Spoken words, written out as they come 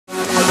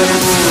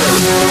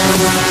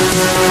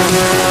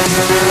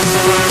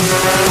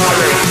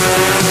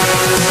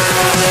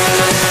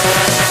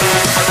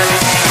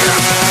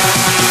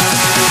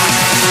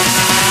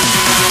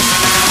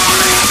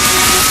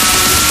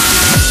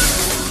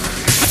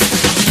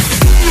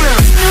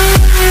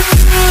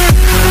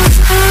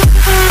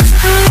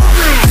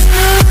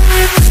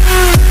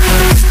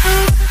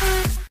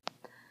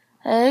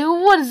Hey,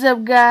 what is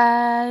up,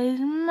 guys?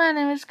 My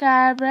name is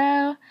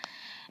Skype,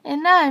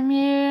 and I'm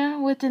here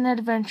with an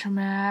adventure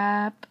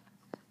map.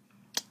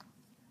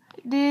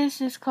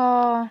 This is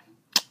called,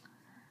 I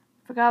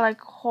forgot, like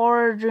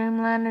Horror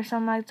Dreamland or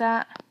something like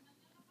that.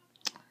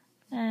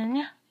 And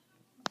yeah.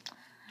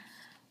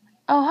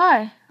 Oh,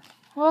 hi.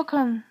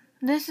 Welcome.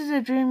 This is a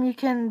dream you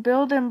can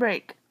build and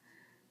break.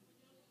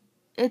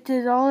 It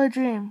is all a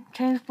dream.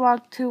 Change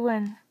block to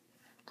win.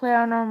 Play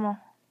on normal.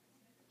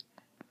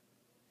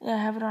 Yeah, I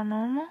have it on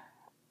normal.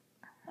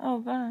 Oh,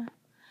 God.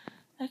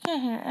 I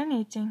can't hear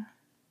anything.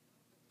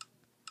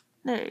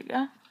 There you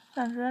go.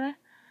 Sounds better.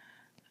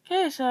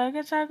 Okay, so I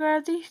guess I'll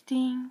grab these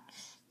things.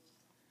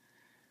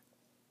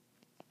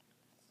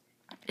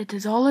 It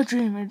is all a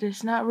dream. It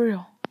is not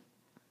real.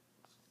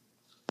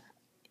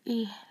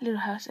 Little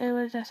house. Hey,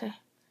 what does that say?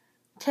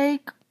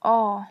 Take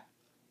all.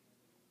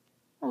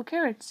 Oh,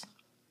 carrots.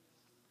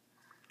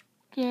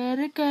 Get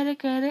it, get it,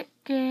 get it,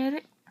 get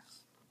it.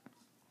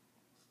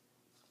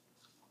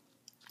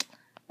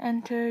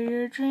 Enter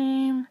your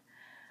dream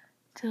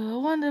to a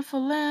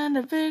wonderful land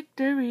of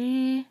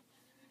victory.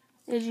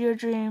 Is your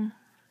dream.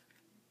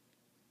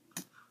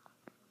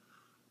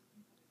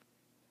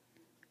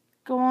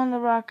 Go on the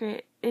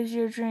rocket. Is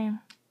your dream.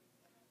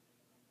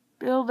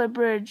 Build a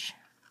bridge.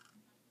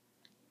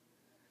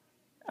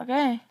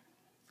 Okay.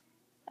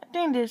 I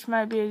think this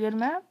might be a good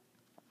map.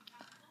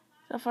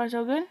 So far,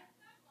 so good.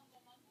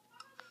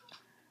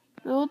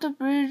 Build a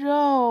bridge.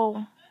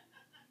 Oh.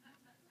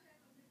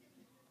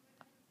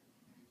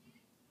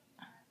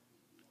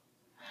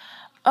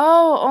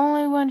 Oh,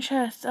 only one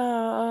chest.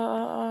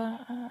 Oh,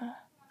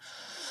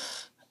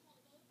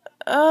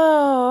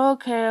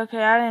 okay.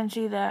 I didn't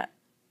see that.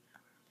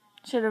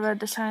 Should have read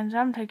the signs.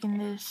 I'm taking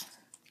this.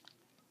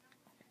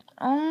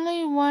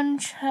 Only one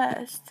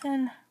chest.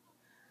 And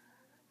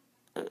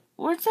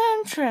where's the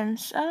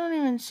entrance? I don't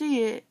even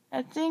see it.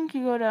 I think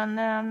you go down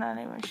there. I'm not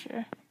even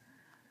sure.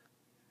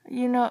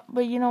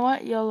 But you know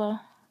what? YOLO.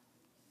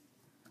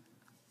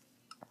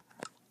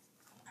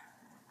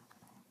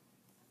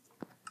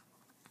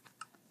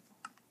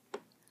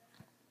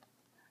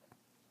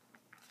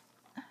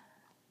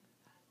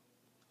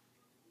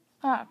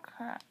 Oh,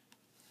 crap.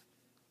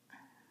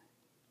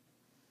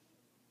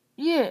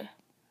 Yeah.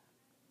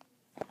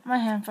 My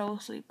hand fell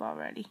asleep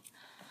already.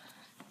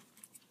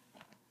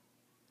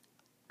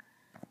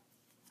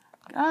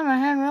 God, my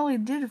hand really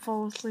did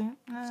fall asleep.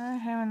 I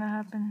hate when that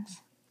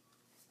happens.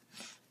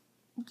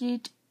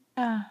 Juke.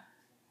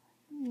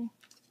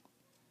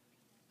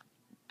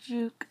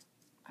 Juke.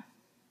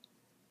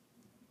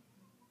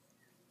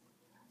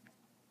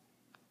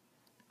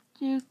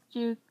 Juke,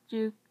 juke,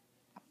 juke.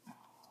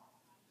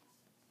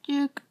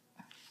 Juke.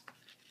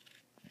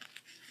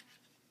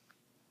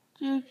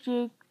 Juke,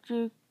 juke,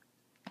 juke.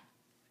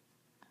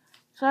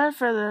 Sorry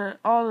for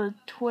all the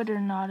Twitter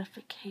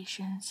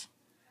notifications.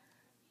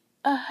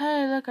 Oh,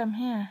 hey, look, I'm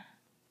here.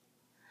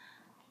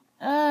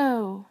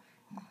 Oh,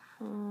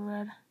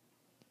 crud.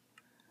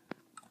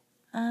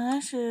 I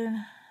should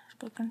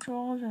put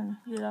controls and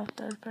get off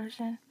third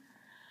person.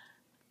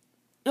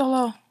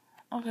 YOLO.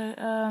 Okay,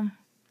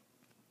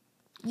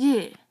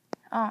 yeah.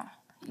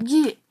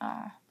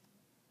 Yeah.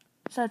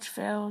 Such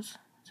fails.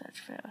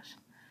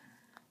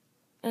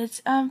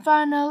 I'm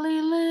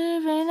finally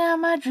living out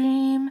my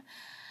dream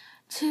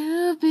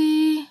to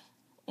be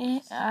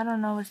I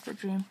don't know what's the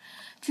dream.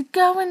 To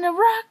go in the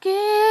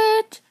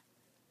rocket.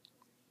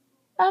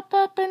 Up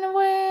and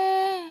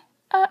away.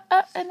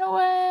 Up and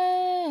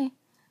away.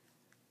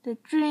 The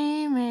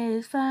dream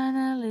is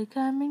finally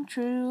coming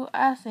true,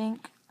 I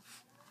think.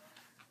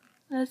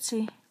 Let's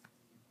see.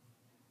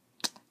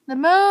 The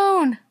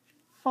moon!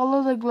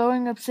 Follow the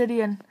glowing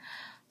obsidian.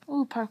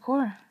 Ooh,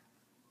 parkour.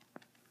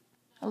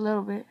 A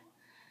little bit.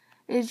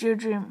 Is your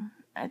dream.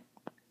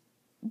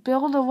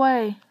 Build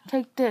away.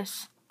 Take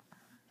this.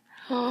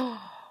 Oh.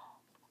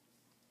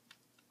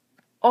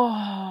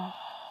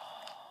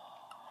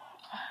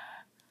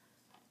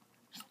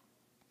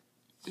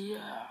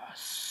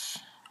 Yes.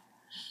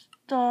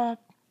 Stop.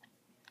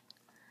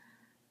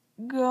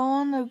 Go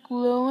on the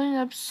glowing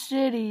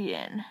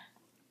obsidian.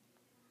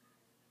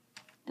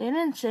 They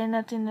didn't say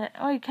nothing that...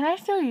 Wait, can I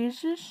still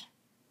use this?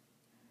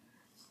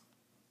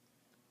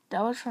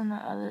 That was from the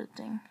other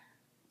thing.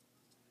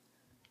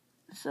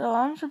 So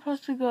I'm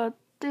supposed to go up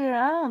there.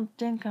 I don't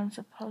think I'm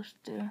supposed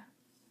to.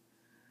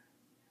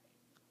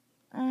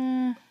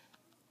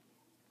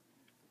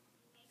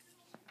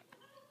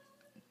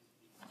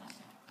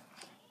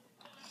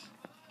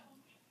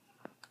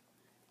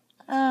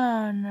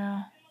 Oh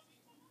no.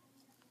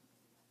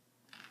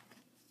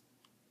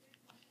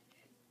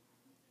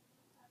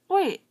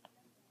 Wait,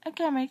 I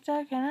can't make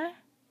that, can I?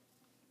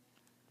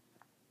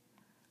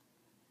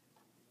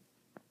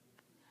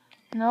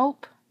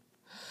 Nope.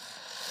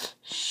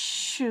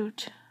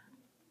 Shoot.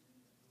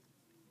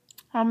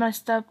 I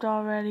messed up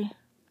already.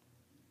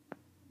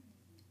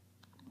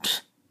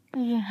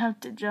 You didn't have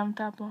to jump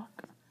that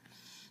block.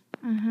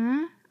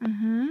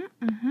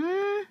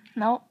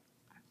 Nope.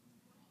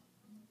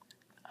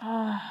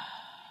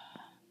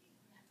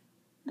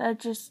 That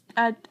just,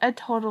 I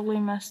totally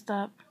messed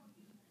up.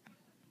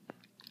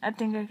 I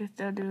think I could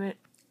still do it.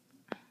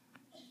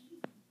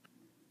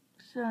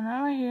 So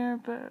not right here,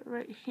 but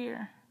right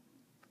here.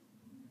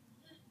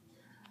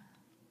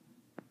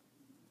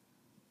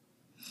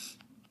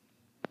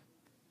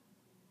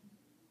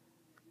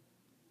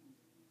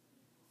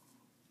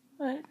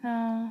 Right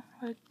now,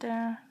 right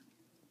there.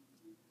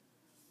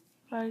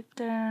 Right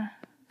there.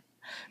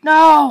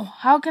 No!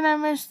 How can I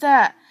miss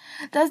that?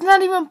 That's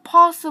not even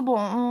possible.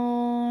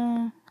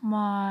 Oh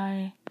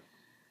my.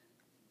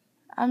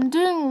 I'm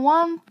doing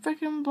one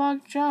freaking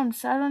block jump,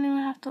 so I don't even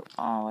have to.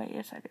 Oh, wait,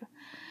 yes, I do.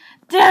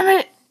 Damn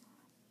it!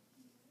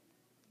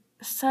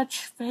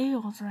 Such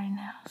fails right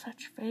now.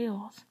 Such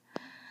fails.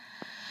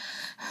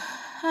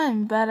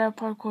 I'm bad at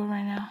parkour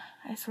right now.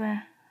 I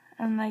swear.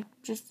 I'm like,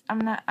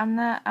 I'm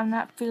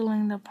not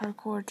feeling the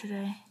parkour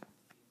today.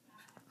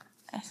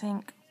 I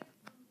think.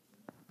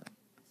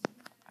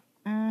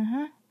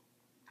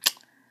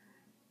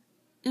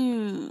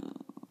 Ooh.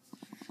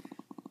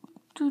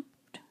 Doot,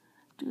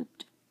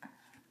 doot.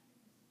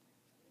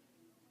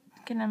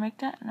 Can I make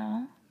that?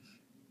 No.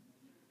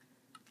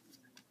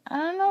 I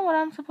don't know what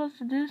I'm supposed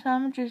to do, so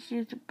I'm gonna just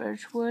use the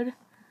birch wood.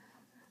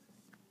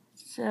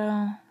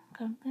 So,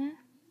 come in.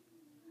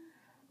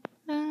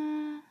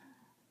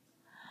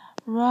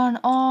 Run.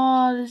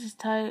 Oh, this is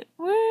tight.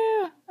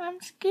 Woo! I'm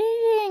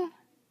skiing.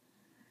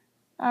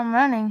 I'm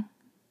running.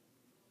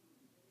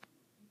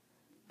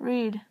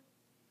 Read.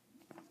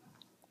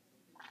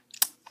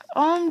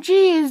 OMG,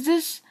 is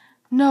this?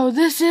 No,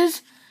 this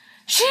is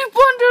Sheep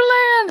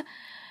Wonderland!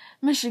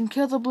 Mission,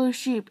 kill the blue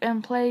sheep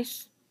and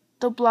place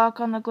the block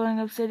on the glowing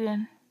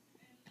obsidian.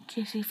 In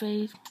case he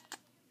fades.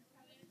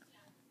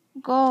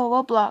 Go,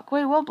 what block?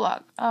 Wait, what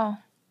block? Oh.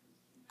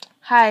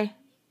 Hi.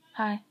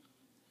 Hi.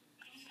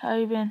 How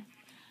you been?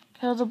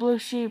 Kill the blue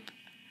sheep.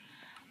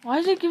 Why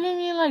is it giving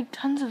me like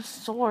tons of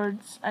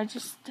swords?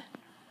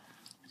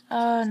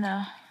 Oh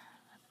no.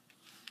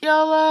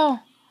 YOLO!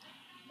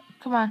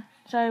 Come on.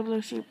 Sorry,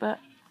 blue sheep, but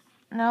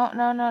no,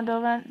 don't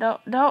run.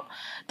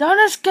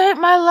 Don't escape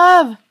my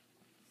love!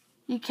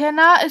 You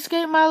cannot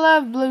escape my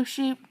love, blue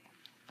sheep.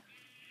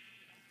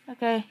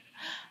 Okay.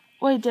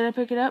 Wait, did I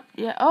pick it up?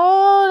 Yeah.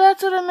 Oh,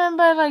 that's what I meant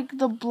by like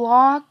the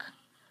block.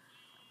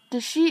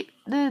 The sheep.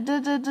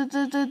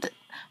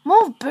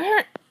 Move,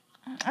 Bert.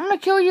 I'm gonna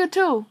kill you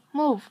too.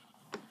 Move.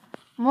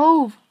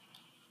 Move.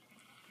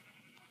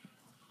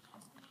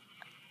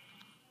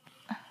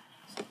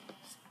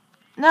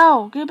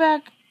 No, get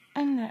back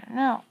in there.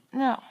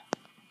 No.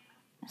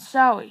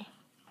 Sorry.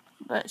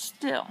 But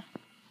still.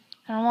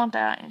 I don't want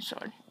that iron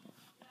sword.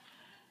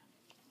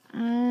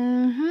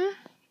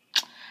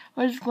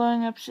 Where's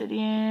glowing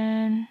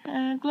obsidian?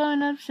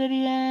 Glowing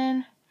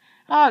obsidian.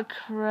 Oh,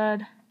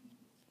 crud.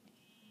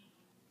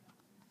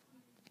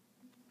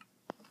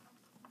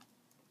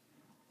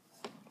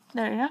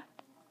 There you go.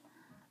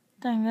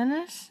 Thank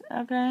goodness.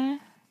 Okay.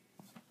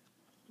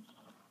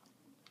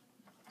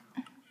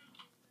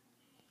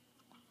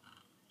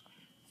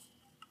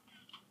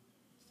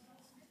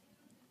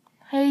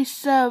 Hey,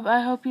 sub.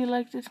 I hope you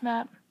like this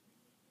map.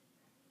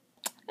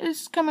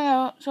 It's coming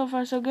out so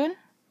far so good.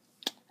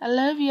 I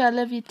love you. I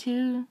love you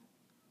too.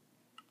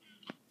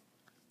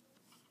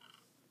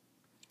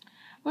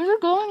 Where's the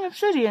glowing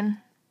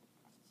obsidian?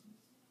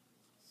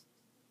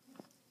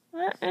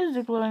 Where is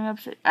the glowing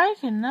obsidian? I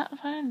cannot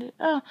find it.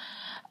 Oh,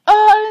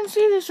 I didn't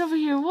see this over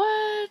here.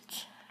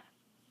 What?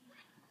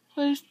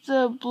 Place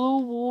the blue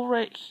wool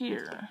right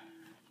here.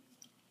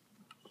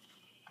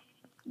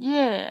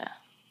 Yeah.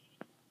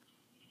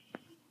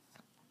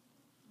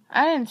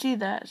 I didn't see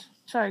that.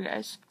 Sorry,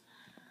 guys.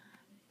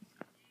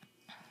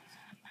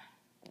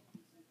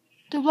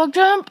 2-block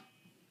jump.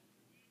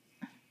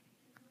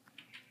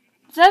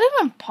 Is that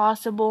even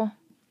possible?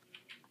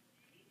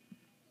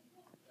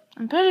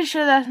 I'm pretty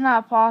sure that's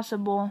not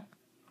possible.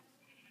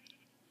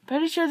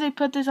 Pretty sure they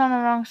put this on the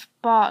wrong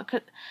spot.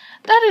 'Cause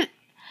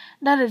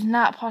that is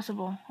not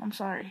possible. I'm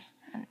sorry.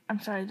 I'm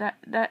sorry.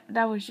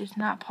 That was just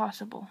not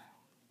possible.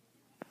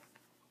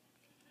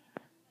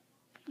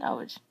 That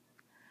was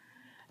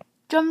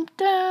jump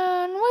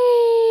down,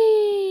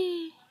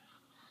 wee,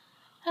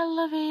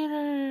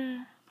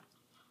 elevator.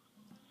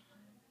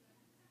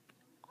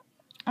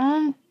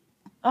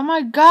 Oh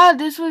my God,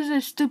 this was a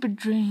stupid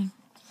dream.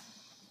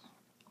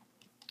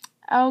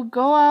 I'll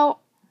go out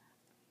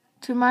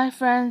to my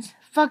friends.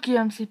 Fuck you,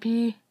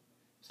 MCP.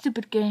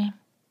 Stupid game.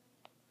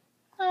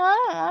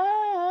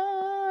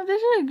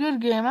 This is a good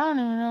game. I don't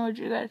even know what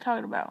you guys are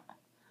talking about.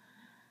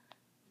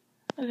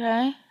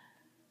 Okay.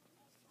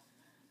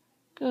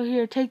 Go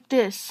here, take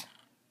this.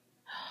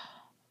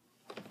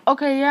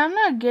 Okay, yeah, I'm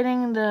not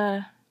getting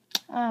the...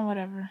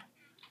 whatever.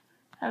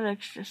 I have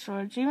extra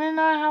swords. Even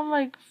though I have,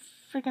 like,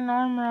 freaking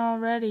armor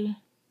already.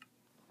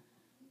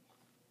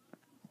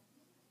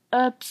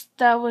 Oops,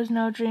 that was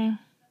no dream.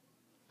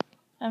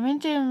 I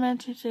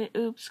meant to say,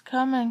 oops,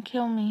 come and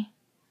kill me.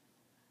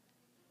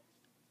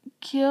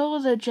 Kill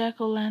the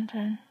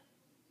jack-o'-lantern.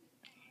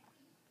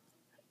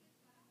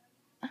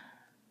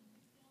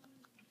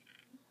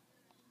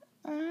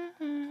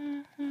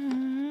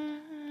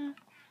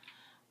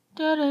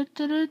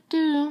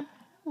 Da-da-da-da-do.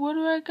 Where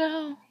do I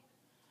go?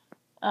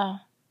 Oh.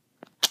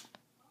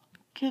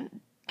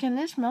 Can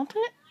this melt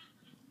it?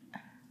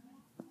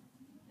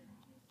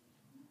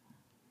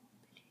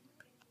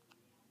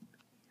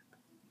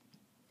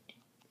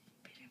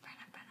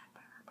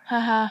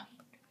 Haha.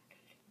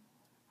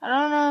 I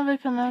don't know if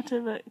it can melt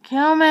it, but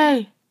kill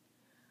me!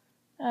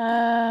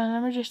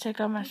 Let me just take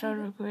out my sword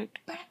real quick.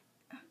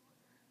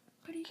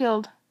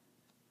 Killed.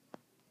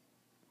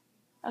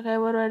 Okay,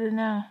 what do I do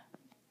now?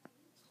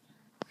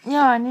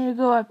 Yeah, I need to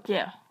go up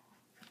there.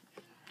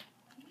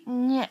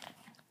 Yeah.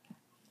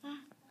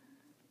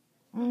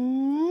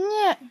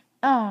 Yeah.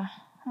 Oh,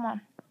 come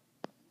on.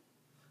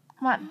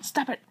 Come on,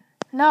 stop it.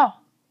 No.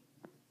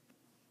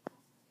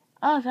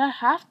 Oh, that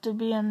have to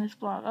be on this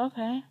block.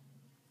 Okay.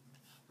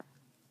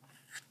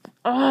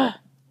 Ugh.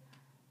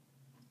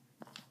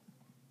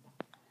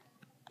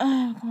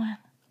 Oh, come on.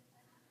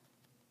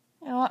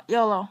 You know what?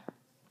 YOLO.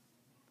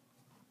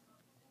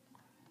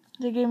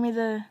 They gave me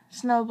the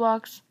snow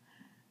blocks.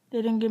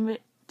 They didn't give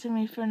it to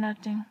me for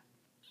nothing.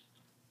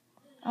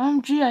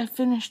 OMG, I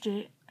finished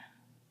it.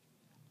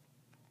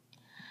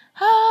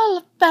 Hall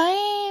of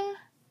Fame.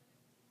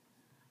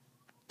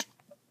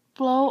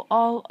 Blow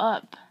all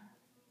up.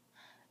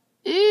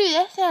 Ooh,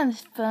 that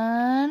sounds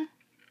fun.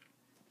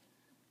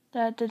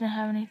 That didn't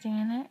have anything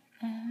in it.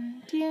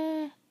 And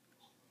yeah.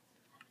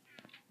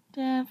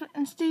 Damn,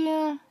 and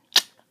steel.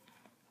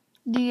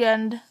 The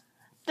end.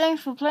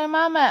 Thanks for playing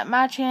my map,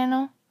 my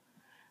channel.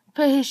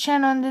 Put his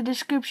channel in the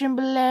description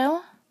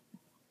below.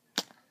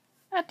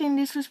 I think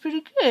this was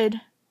pretty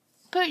good.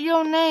 Put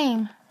your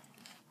name.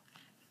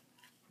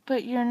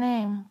 Put your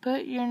name.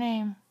 Put your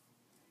name.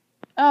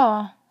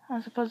 Oh,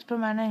 I'm supposed to put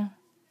my name.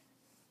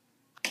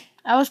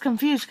 I was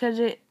confused because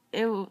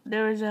there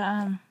was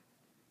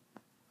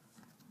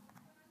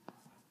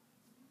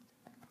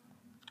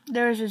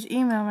this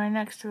email right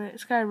next to it.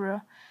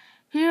 Skybro.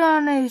 Here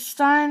on a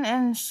sign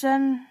and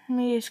send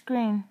me a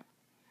screen.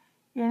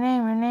 Your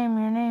name, your name,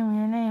 your name,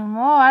 your name.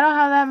 Oh, I don't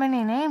have that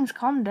many names.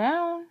 Calm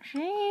down.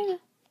 Jeez.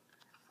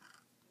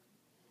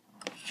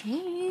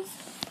 Jeez.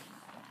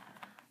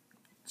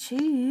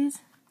 Jeez.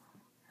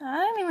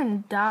 I didn't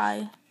even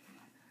die.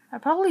 I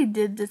probably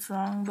did this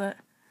wrong, but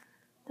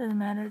doesn't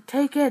matter.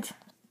 Take it.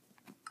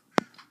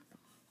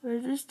 Where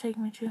does this take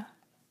me to?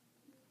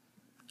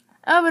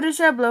 Oh, but it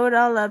said blow it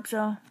all up,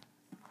 so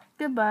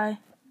goodbye.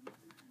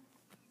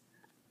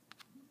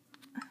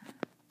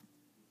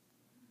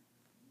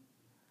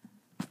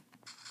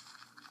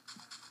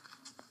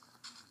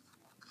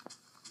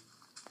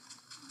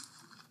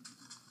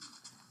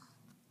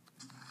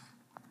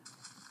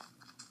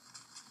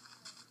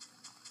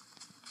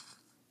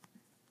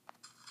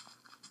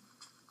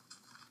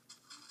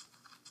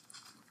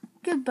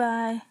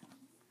 Goodbye.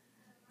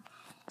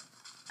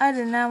 I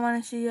did not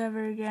want to see you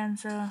ever again,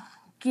 so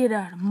get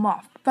out of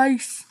my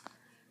face.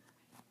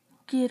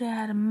 Get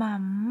out of my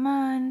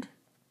mind.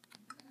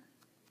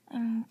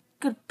 And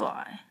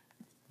goodbye.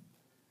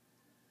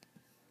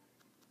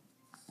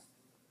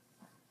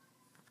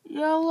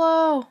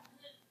 YOLO.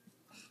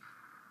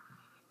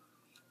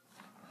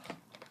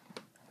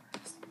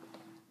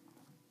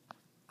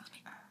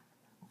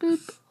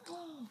 Boop.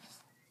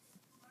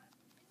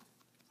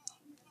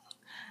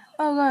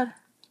 Oh god.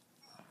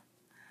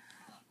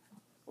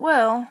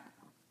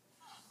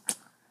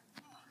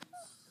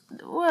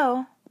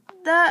 Well,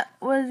 that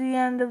was the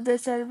end of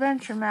this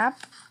adventure map.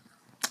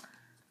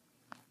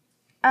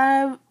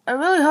 I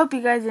really hope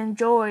you guys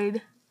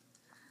enjoyed,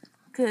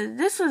 because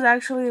this was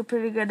actually a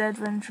pretty good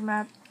adventure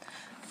map.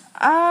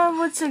 I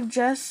would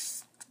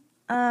suggest,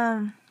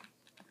 oh,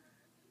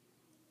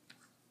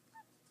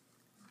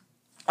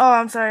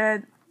 I'm sorry,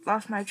 I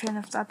lost my train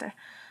of thought there.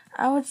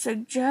 I would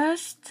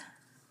suggest,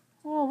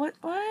 whoa,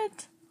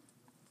 what?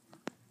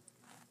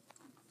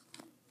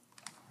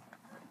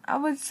 I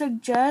would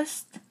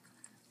suggest,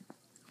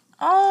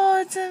 oh,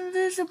 it's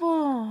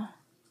invisible.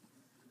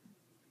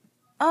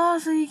 Oh,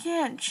 so you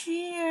can't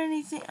cheat or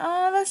anything.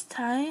 Oh, that's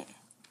tight.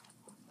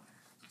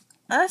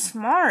 That's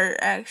smart,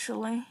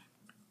 actually.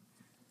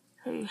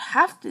 So you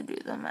have to do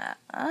the map.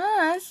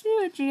 Ah, I see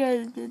what you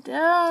guys did.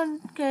 Oh,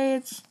 okay,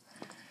 it's,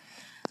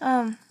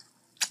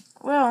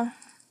 well,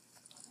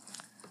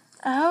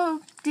 I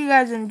hope you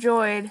guys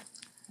enjoyed.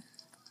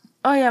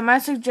 Oh yeah, my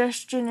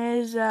suggestion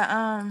is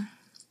that,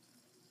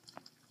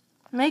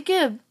 make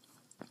it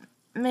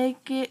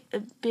a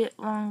bit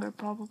longer,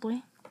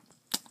 probably.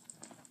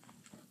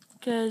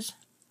 Because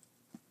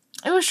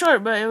it was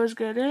short, but it was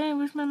good. Hey,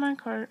 where's my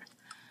minecart?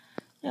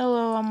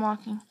 Hello, I'm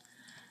walking.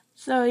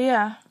 So,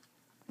 yeah.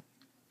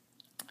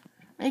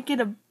 Make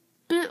it a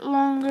bit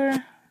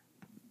longer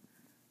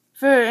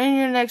in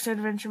your next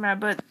adventure map.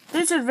 But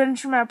this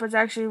adventure map was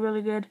actually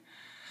really good.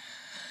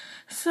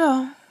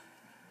 So,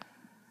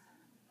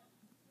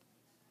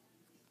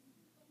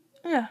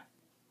 Yeah.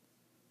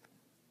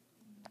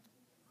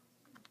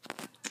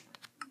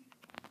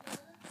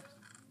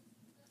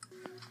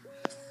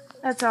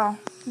 That's all.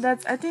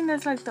 I think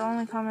that's like the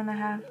only comment I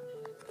have.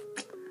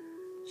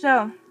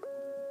 So,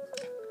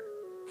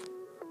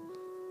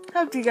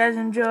 hope you guys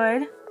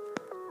enjoyed.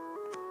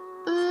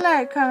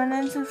 Like, comment,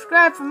 and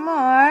subscribe for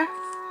more.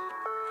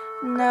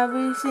 And I'll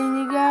be seeing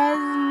you guys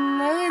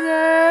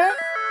later.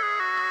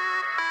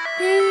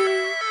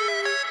 Peace.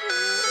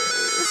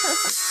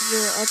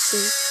 The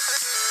update.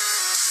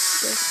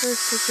 The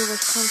first picture was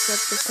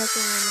concept. The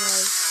second one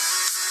was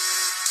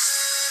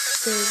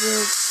the 0.9.0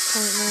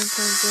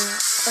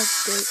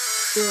 update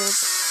build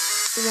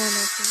 1, I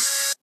think.